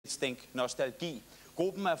Stænk nostalgi.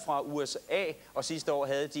 Gruppen er fra USA, og sidste år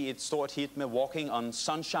havde de et stort hit med Walking on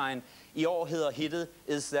Sunshine. I år hedder hittet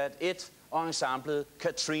Is That It, og ensemblet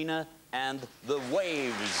Katrina and the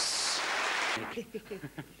Waves.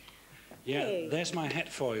 Yeah, Hey. there's my hat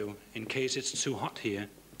for you, in case it's too hot here.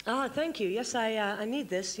 Oh, thank you. Yes, I need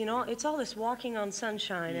this. You know, it's all this walking on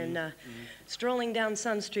sunshine and strolling down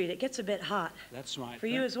Sun Street. It gets a bit hot. That's right. For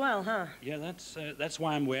you as well, huh? Yeah, that's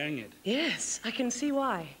why I'm wearing it. Yes, I can see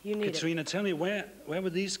why. You need Katrina, tell me, where were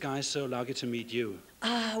these guys so lucky to meet you?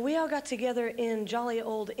 it. We all got together in jolly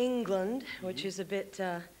old England, which is a bit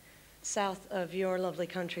south of your lovely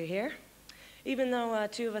country here. Even though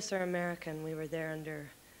two of us are American, we were there under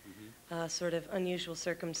sort of unusual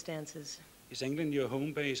circumstances. Is England your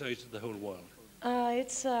home base, or is it the whole world?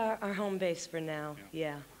 It's our home base for now,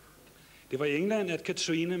 yeah. Det var i England, at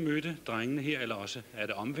Katrina mødte drengene her, eller også er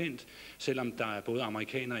det omvendt, selvom der er både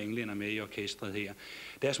amerikanere og englænder med i orkestret her.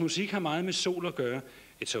 Deres musik har meget med sol at gøre.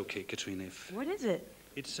 It's okay, Katrina. What is it?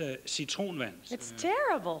 It's citronvand. It's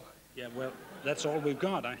terrible. Yeah, well, that's all we've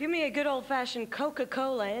got. Give me a good old-fashioned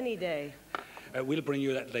Coca-Cola any day. We'll bring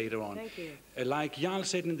you that later on. Thank you. Like Jarl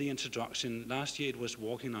said in the introduction, last year it was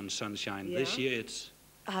Walking on Sunshine. Yeah. This year it's...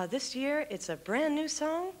 This year, it's a brand new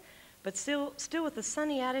song, but still with a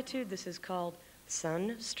sunny attitude. This is called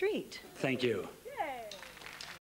Sun Street. Thank you.